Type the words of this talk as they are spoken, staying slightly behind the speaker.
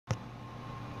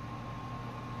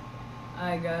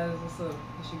Alright guys, what's up?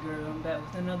 It's your girl. I'm back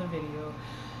with another video.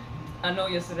 I know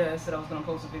yesterday I said I was gonna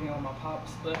post a video on my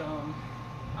pops, but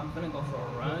I'm gonna go for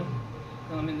a run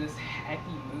because I'm in this happy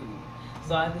mood.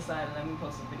 So I decided let me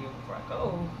post a video before I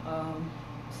go,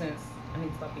 since I need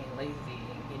to stop being lazy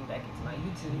and getting back into my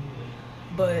YouTube.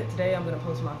 But today I'm gonna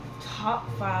post my top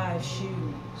 5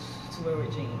 shoes to wear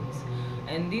with jeans.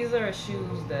 And these are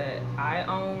shoes that I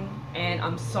own, and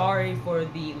I'm sorry for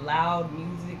the loud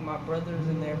music. My brother's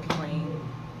in there playing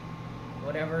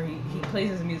whatever, he plays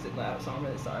his music loud, so I'm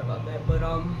really sorry about that. But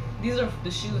these are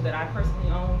the shoes that I personally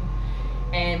own,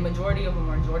 and majority of them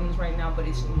are Jordans right now, but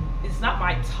it's not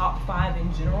my top 5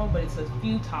 in general, but it's a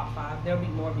few top 5. There'll be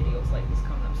more videos like this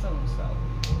coming up soon. So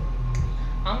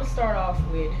I'm gonna start off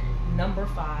with number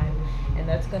 5, and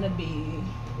that's gonna be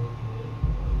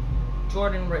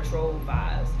Jordan Retro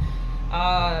 5s.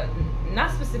 Not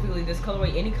specifically this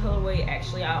colorway, any colorway.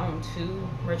 Actually, I own 2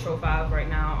 Retro 5 right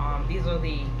now. These are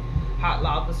the Hot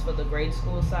Lavas for the grade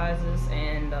school sizes,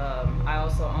 and I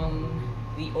also own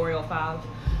the Oreo 5.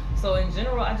 So in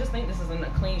general, I just think this isn't a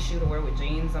clean shoe to wear with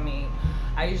jeans. I mean,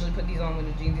 I usually put these on with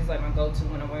the jeans. These are like my go-to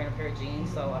when I'm wearing a pair of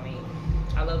jeans. So I mean,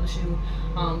 I love the shoe.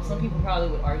 Some people probably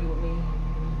would argue with me.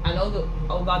 I know that.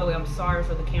 Oh, by the way, I'm sorry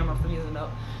for the camera freezing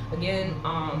up again.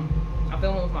 I'm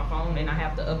filming with my phone and I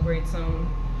have to upgrade soon,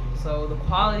 so the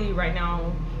quality right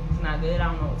now is not good.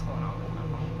 I don't know what's going on with my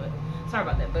phone, but sorry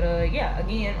about that. But yeah,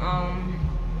 again,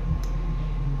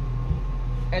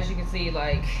 as you can see,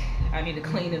 like, I need to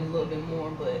clean it a little bit more,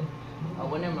 but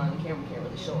well, never mind, the camera can't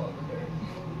really show all the dirt.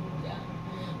 Yeah,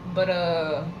 but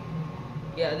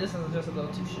yeah, this is just a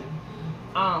go-to shoe.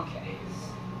 Okay.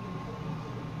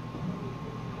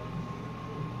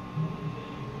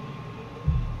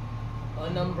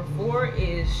 Number 4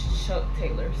 is Chuck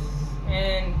Taylors,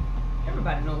 and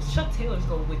everybody knows Chuck Taylors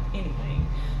go with anything.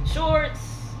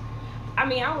 Shorts, I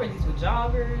mean, I wear these with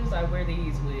joggers, I wear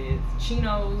these with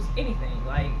chinos, anything.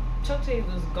 Like, Chuck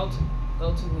Taylors go to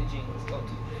with jeans, go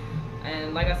to.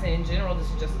 And like I said, in general, this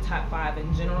is just a top 5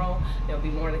 in general. There'll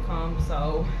be more to come,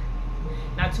 so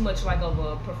not too much like of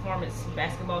a performance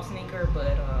basketball sneaker,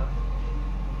 but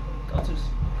go to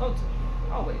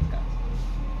always, guys.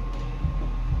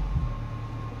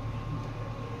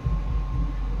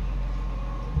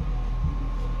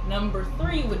 Number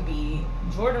 3 would be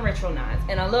Jordan Retro 9s,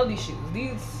 and I love these shoes.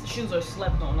 These shoes are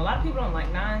slept on. A lot of people don't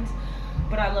like 9s,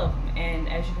 but I love them. And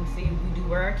as you can see, we do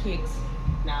wear our kicks.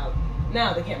 Now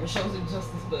the camera shows it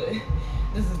justice, but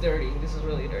this is dirty. This is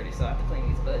really dirty, so I have to clean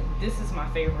these. But this is my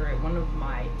favorite, one of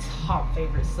my top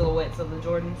favorite silhouettes of the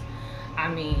Jordans. I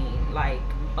mean, like,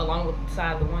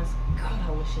 alongside the ones, God,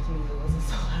 I wish this music wasn't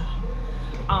so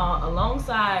loud.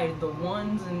 Alongside the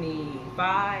 1s and the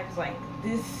 5s, like,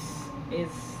 this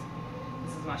is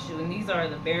my shoe, and these are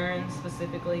the Barons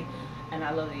specifically, and I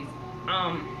love these.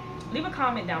 Leave a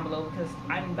comment down below because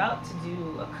I'm about to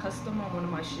do a custom on one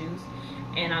of my shoes,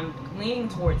 and I'm leaning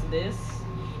towards this,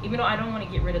 even though I don't want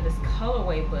to get rid of this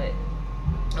colorway, but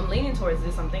I'm leaning towards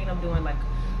this. I'm thinking of doing like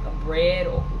a bread,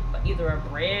 or either a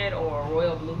bread or a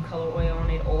royal blue colorway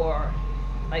on it, or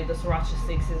like the Sriracha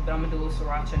 6s, but I'm gonna do a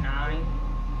Sriracha 9.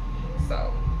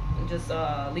 So just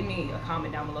leave me a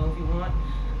comment down below if you want.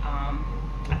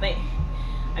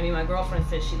 I mean, my girlfriend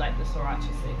said she liked the Sriracha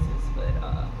 6s, but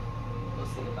we'll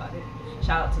see about it.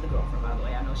 Shout out to the girlfriend, by the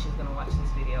way. I know she's gonna watch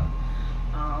this video.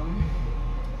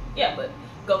 Yeah, but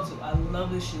go to. I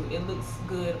love this shoe. It looks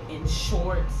good in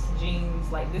shorts, jeans.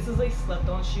 Like, this is a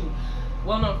slept-on shoe.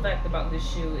 Well-known fact about this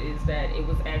shoe is that it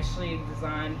was actually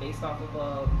designed based off of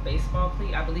a baseball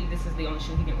cleat. I believe this is the only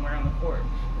shoe he didn't wear on the court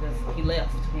because he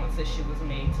left once this shoe was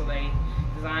made. So they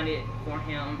designed it for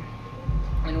him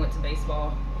when he went to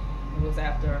baseball. It was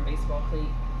after a baseball cleat.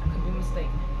 I could be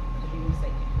mistaken.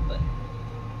 But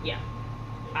yeah,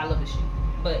 I love this shoe.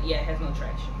 But yeah, it has no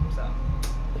traction. So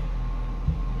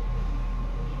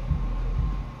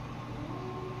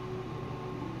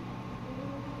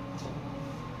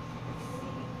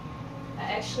I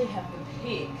actually have to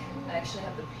pick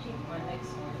my next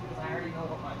one because I already know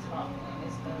what my top one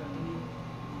is gonna be.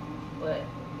 But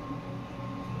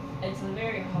it's a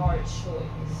very hard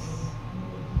choice.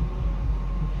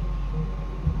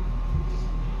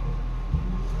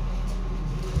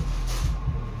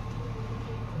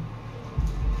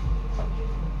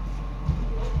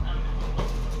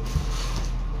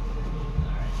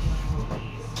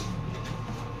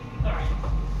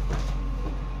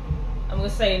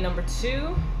 Say number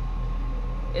 2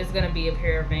 is gonna be a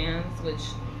pair of Vans,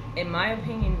 which in my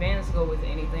opinion Vans go with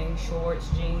anything, shorts,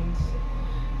 jeans.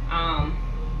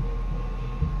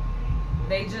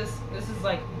 This is just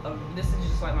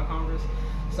like my Converse,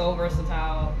 so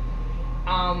versatile.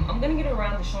 I'm gonna get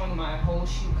around to showing my whole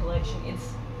shoe collection.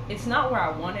 It's not where I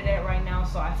want it at right now,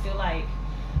 so I feel like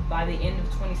by the end of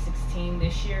 2016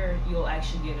 this year, you'll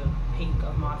actually get a peek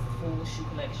of my full shoe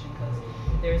collection,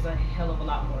 because there's a hell of a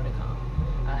lot more to come.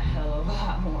 A hell of a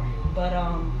lot more. But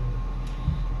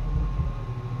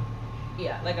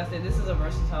yeah, like I said, this is a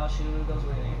versatile shoe. It goes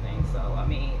with anything. So I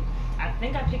mean, I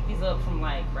think I picked these up from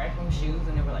like Rack Room Shoes,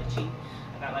 and they were like cheap.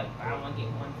 I got like buy one get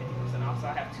one 50% off, so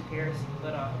I have 2 pairs.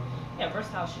 But yeah,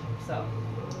 versatile shoe. So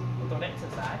we'll throw that to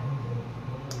the side.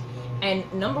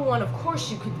 And number 1, of course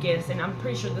you could guess, and I'm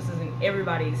pretty sure this is in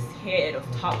everybody's head, of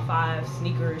top 5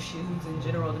 sneaker shoes in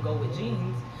general to go with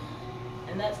jeans,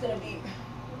 and that's gonna be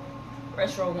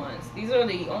Retro ones. These are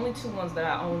the only 2 ones that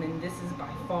I own, and this is by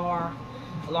far,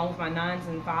 along with my 9s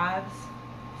and 5s,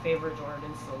 favorite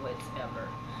Jordan silhouettes ever.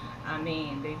 I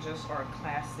mean, they just are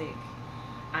classic.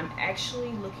 I'm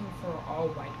actually looking for an all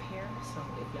white pair, so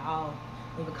if y'all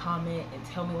leave a comment and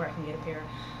tell me where I can get a pair,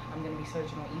 I'm gonna be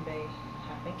searching on eBay.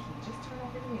 I think he just turned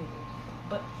off his music.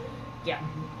 But yeah,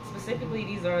 specifically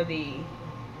these are the,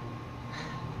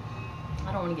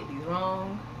 I don't want to get these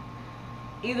wrong.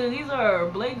 Either these are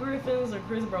Blake Griffin's or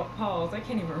Chris Paul's. I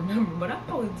can't even remember, but I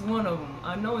know it's one of them.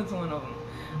 I know it's one of them.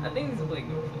 I think these are Blake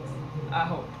Griffin's. I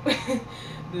hope.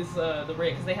 This the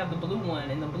red, because they have the blue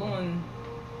one, and the blue one,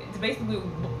 it's basically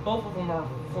both of them are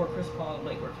for Chris Paul and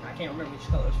Blake Griffin. I can't remember which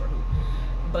colors for who.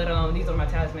 But these are my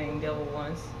Tasmanian Devil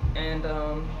ones, and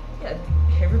yeah,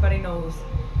 everybody knows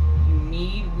you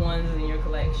need ones in your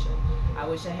collection. I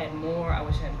wish I had more. I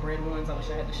wish I had red ones. I wish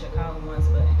I had the Chicago ones,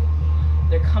 but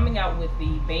they're coming out with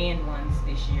the band ones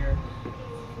this year,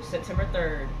 September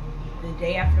 3rd, the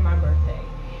day after my birthday,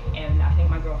 and I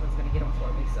think my girlfriend's gonna get them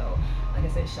for me. So, like I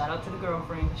said, shout out to the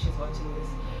girlfriend, she's watching this,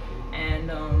 and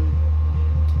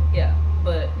yeah,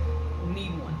 but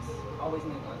need ones. Always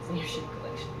need ones in your shoe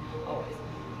collection. Always.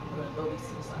 We're gonna throw these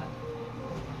to the side.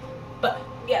 But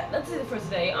yeah, that's it for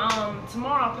today.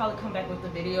 Tomorrow I'll probably come back with a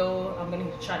video. I'm gonna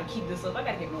try to keep this up. I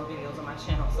gotta get more videos on my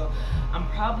channel, so I'm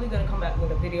probably gonna come back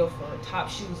with a video for top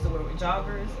shoes to wear with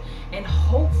joggers, and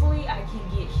hopefully I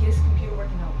can get his computer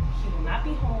working out. He will not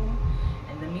be home,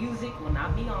 and the music will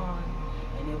not be on,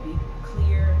 and it'll be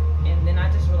clear. And then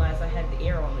I just realized I had the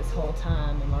air on this whole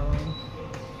time in my room.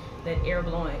 That air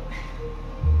blowing.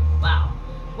 Wow.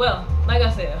 Well, like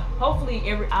I said, hopefully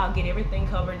I'll get everything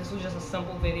covered. This was just a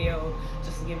simple video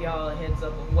just to give y'all a heads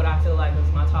up of what I feel like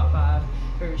is my top 5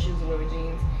 favorite shoes to wear with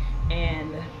jeans.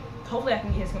 And hopefully I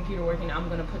can get his computer working. I'm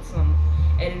gonna put some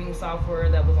editing software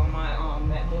that was on my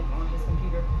MacBook on his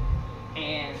computer,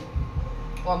 and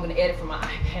or I'm gonna edit from my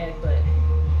iPad. But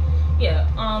yeah,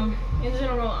 in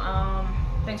general,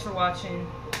 thanks for watching,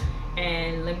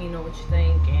 and let me know what you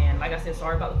think. And like I said,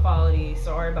 sorry about the quality,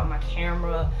 sorry about my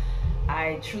camera.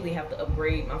 I truly have to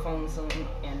upgrade my phone soon,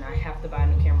 and I have to buy a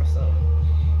new camera. So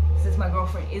since my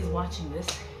girlfriend is watching this,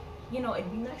 you know,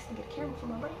 it'd be nice to get a camera for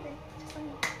my birthday. Just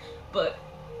saying. But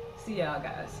see y'all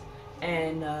guys,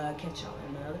 and catch y'all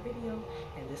in another video.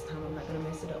 And this time I'm not gonna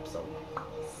mess it up. So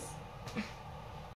peace.